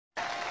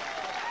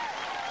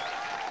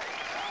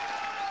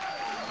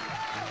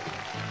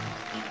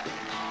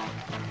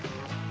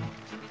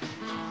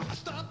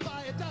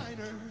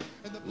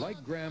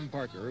Like Graham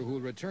Parker, who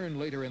will return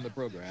later in the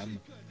program,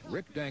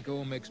 Rick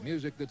Danko makes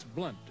music that's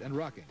blunt and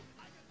rocking,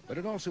 but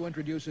it also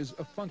introduces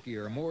a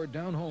funkier, more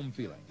down-home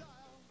feeling.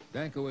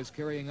 Danko is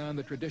carrying on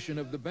the tradition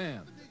of the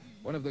band,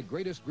 one of the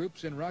greatest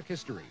groups in rock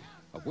history,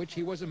 of which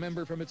he was a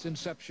member from its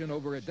inception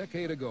over a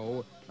decade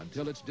ago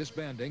until its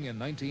disbanding in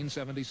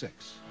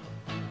 1976.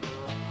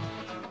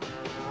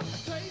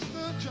 Taste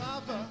of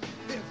Java,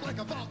 it's like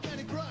a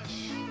volcanic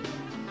rush.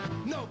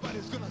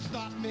 Nobody's gonna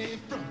stop me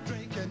from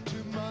drinking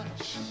too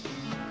much.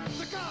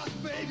 The cost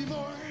may be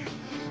more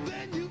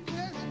than you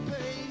can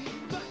pay,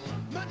 but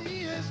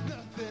money is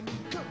nothing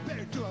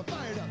compared to a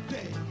fired up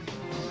day.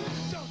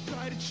 Don't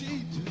try to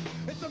cheat,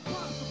 it's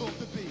impossible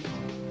to beat.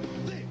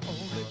 The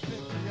only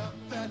pick me up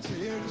that's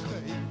here to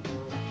stay.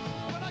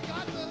 But I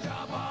got the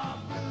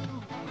Java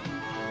blues.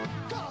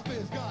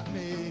 Coffee's got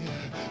me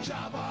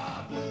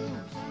Java blues.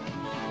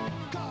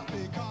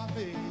 Coffee,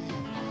 coffee,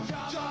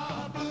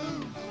 Java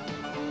blues.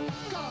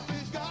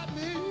 Coffee's got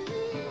me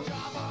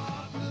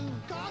Java blues.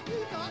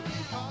 Coffee,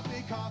 coffee,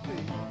 coffee,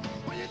 coffee.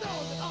 Well, you know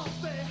that I'll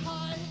stay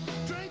high,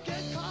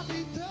 drinking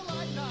coffee till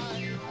I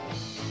die.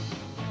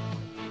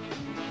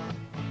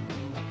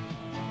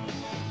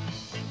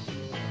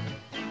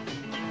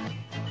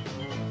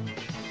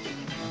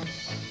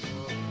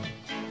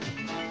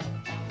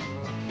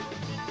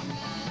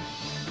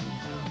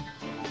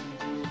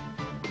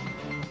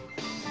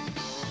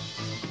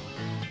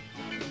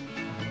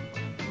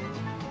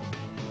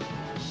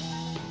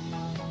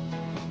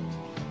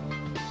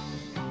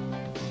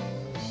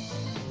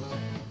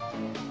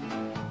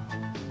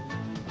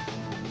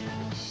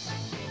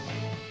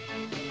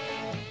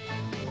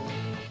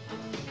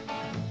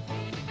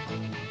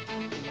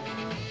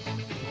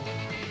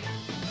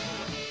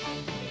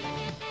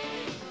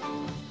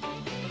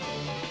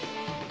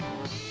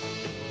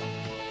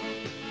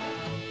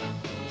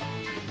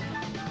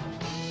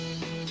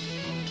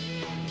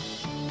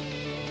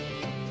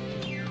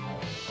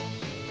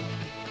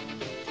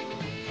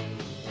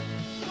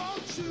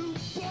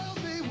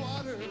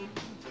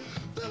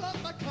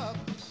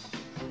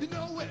 You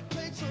know it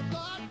takes a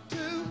lot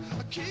to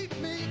keep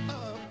me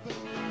up.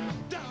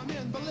 Down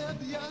in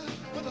Bolivia,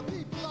 where the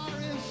people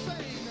are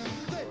insane,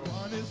 they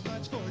want as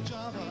much for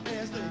Java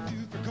as they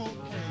do for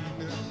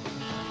cocaine.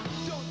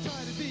 Don't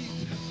try to beat,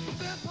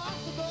 it's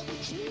impossible to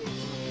cheat.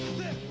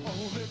 They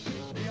only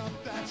pick me up,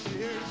 that's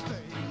here to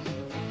stay.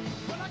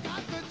 But I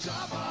got the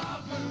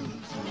Java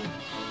blues.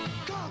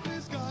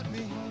 Coffee's got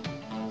me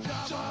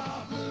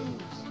Java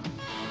blues.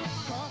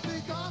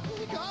 Coffee,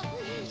 coffee,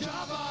 coffee,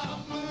 Java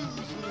blues.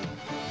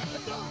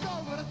 I don't know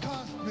what it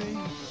cost me,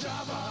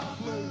 Java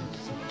blues.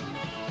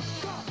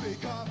 Coffee,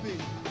 coffee,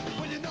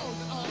 well you know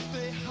that I'll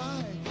stay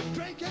high,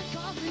 drinking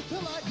coffee till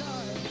I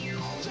die,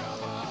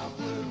 Java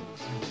blues.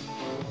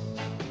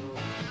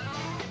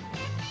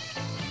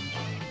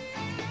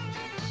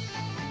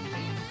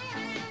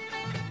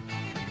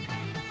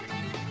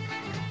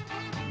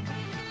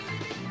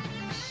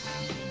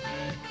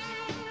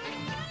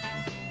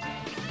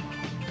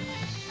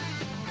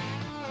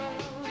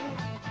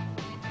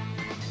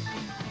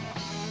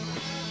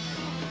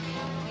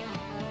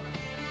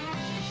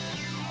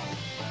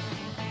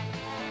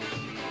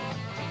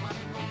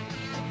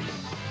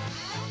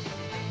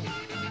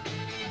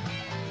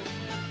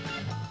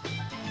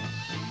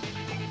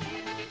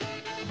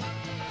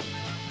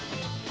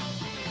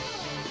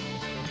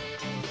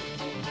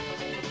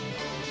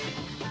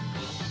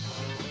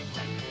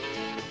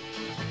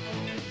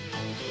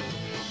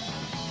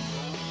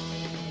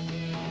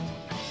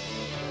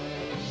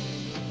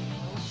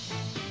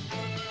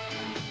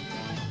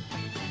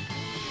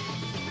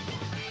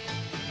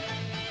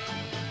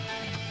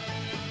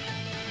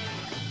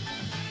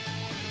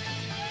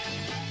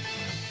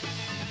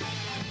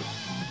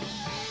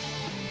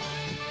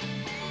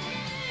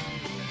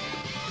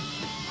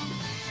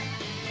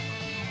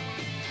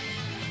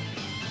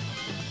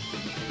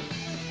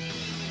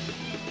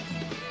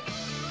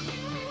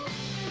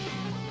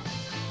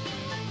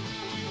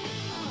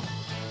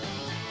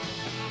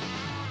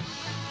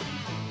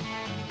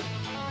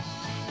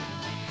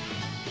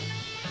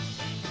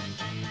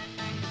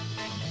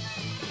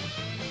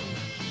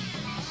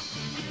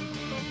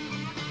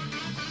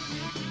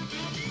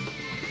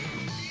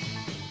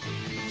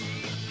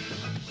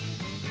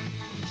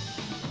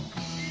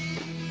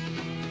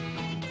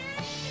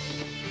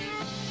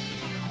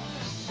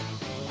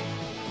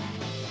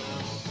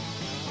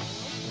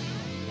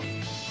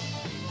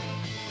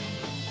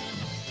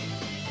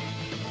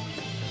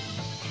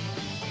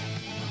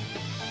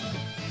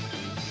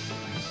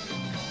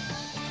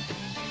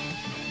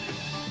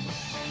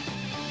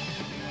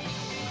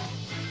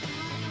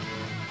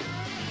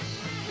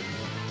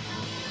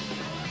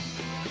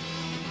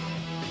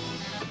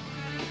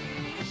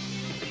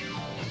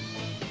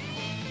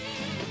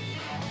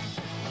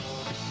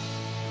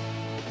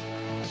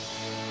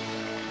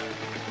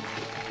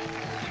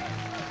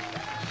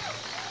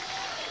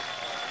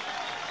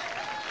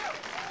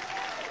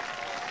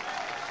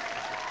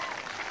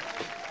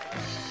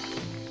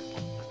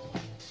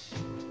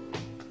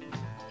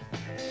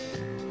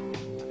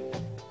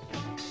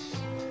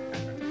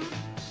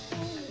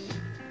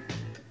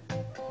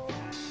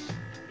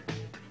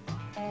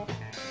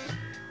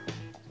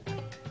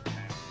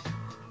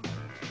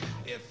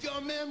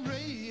 your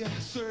memory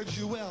serves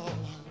you well,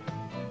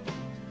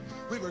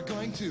 we were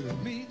going to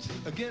meet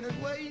again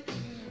and wait.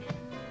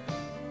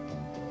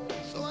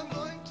 So I'm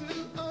going to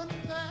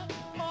unpack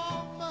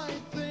all my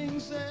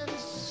things and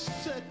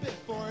set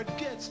before it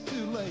gets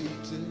too late.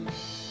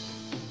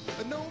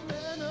 No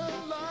man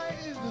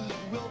alive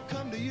will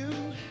come to you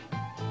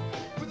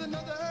with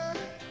another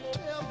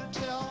tale to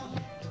tell.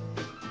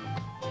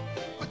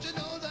 But you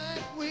know that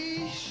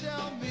we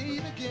shall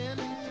meet again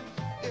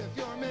if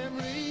your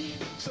memory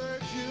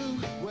serves you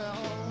well.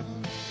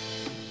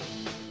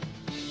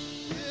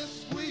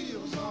 This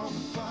wheel's on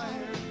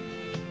fire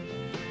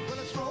when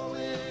it's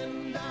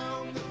rolling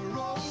down the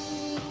road.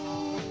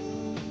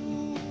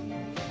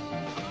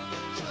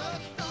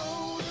 Just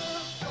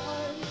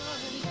notify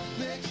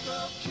my next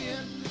of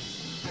kin,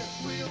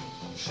 this wheel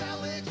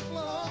shall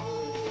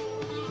explode.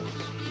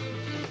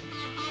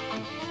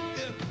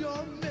 If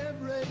your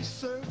memory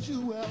serves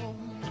you well,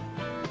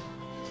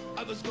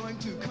 I was going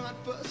to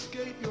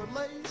confiscate your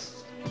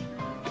lace,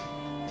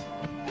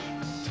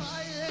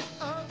 tie it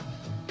up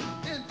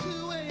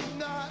into a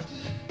knot,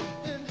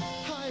 and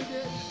hide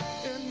it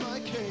in my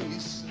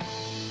case.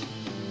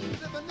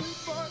 Never knew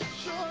for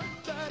sure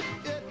that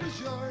it was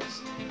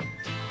yours.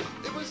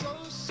 It was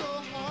oh so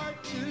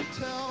hard to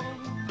tell.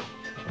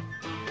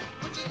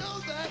 But you know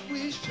that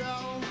we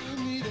shall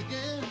meet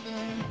again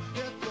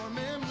if your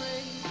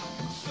memory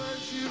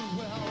serves you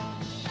well.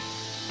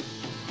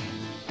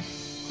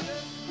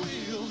 This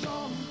wheel's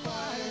on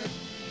fire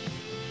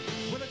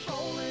when it's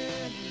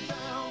rolling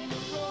down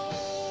the road.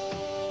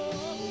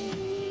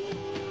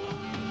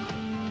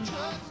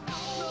 Just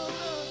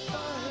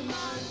notify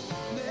my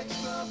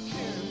next of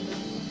kin,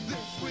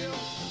 this wheel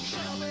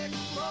shall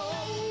explode.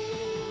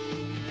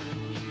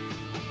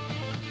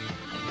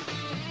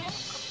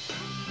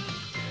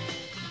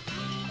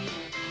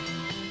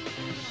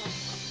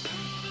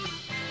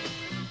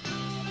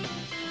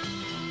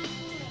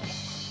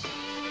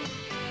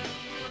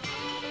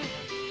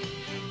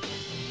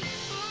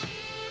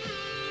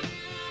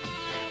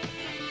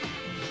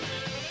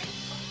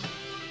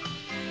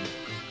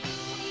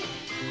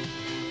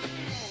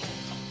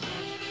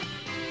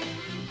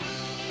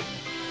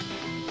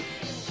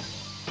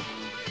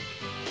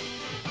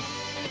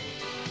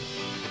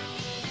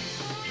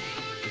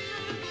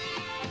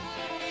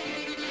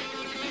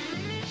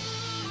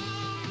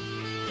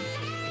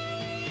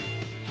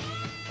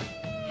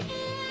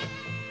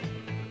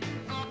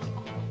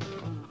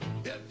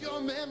 If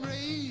your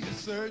memory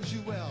serves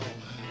you well,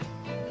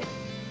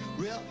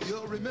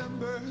 you'll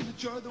remember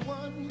that you're the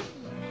one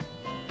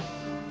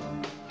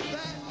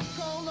that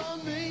called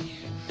on me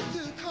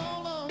to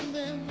call on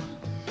them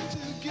to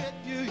get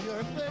you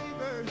your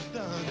favors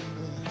done.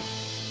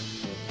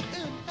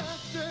 And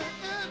after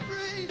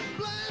every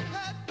plan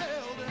had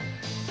failed,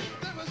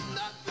 there was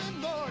nothing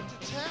more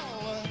to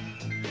tell.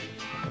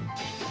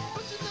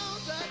 But you know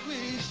that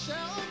we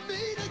shall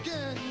meet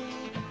again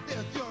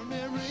if your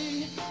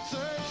memory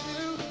serves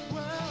you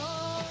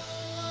well.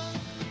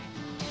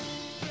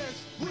 This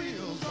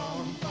wheel's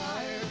on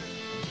fire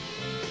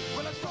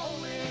when it's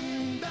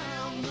rolling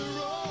down the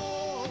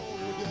road.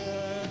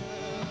 Yeah.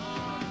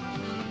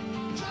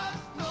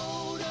 Just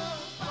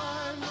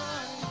notify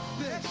my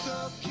next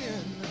of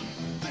kin,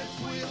 this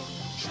wheel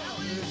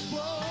shall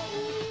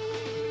explode.